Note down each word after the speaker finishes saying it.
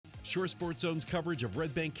Shore Sports Zone's coverage of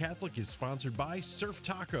Red Bank Catholic is sponsored by Surf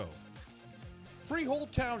Taco.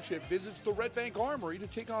 Freehold Township visits the Red Bank Armory to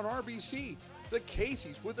take on RBC. The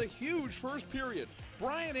Caseys with a huge first period.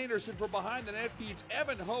 Brian Anderson from behind the net feeds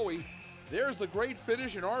Evan Hoey. There's the great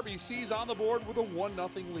finish, and RBC's on the board with a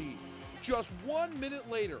 1-0 lead. Just 1 minute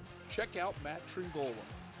later, check out Matt Tringola.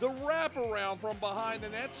 The wraparound from behind the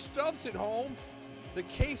net stuffs it home. The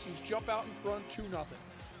Caseys jump out in front 2-0.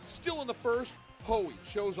 Still in the first, Hoey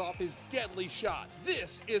shows off his deadly shot.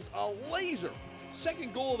 This is a laser.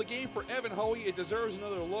 Second goal of the game for Evan Hoey. It deserves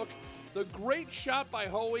another look. The great shot by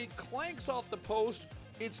Hoey clanks off the post.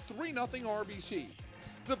 It's 3-0 RBC.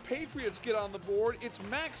 The Patriots get on the board. It's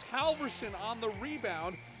Max Halverson on the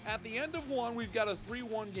rebound. At the end of one, we've got a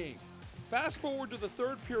 3-1 game. Fast forward to the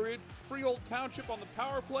third period. Freehold Township on the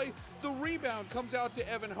power play. The rebound comes out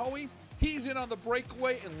to Evan Hoey. He's in on the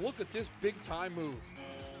breakaway, and look at this big-time move.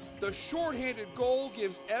 The shorthanded goal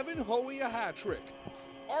gives Evan Hoey a hat trick.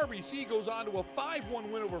 RBC goes on to a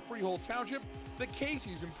 5-1 win over Freehold Township. The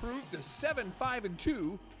Caseys improved to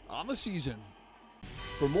 7-5-2 on the season.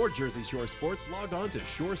 For more Jersey Shore sports, log on to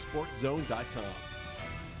shoresportzone.com.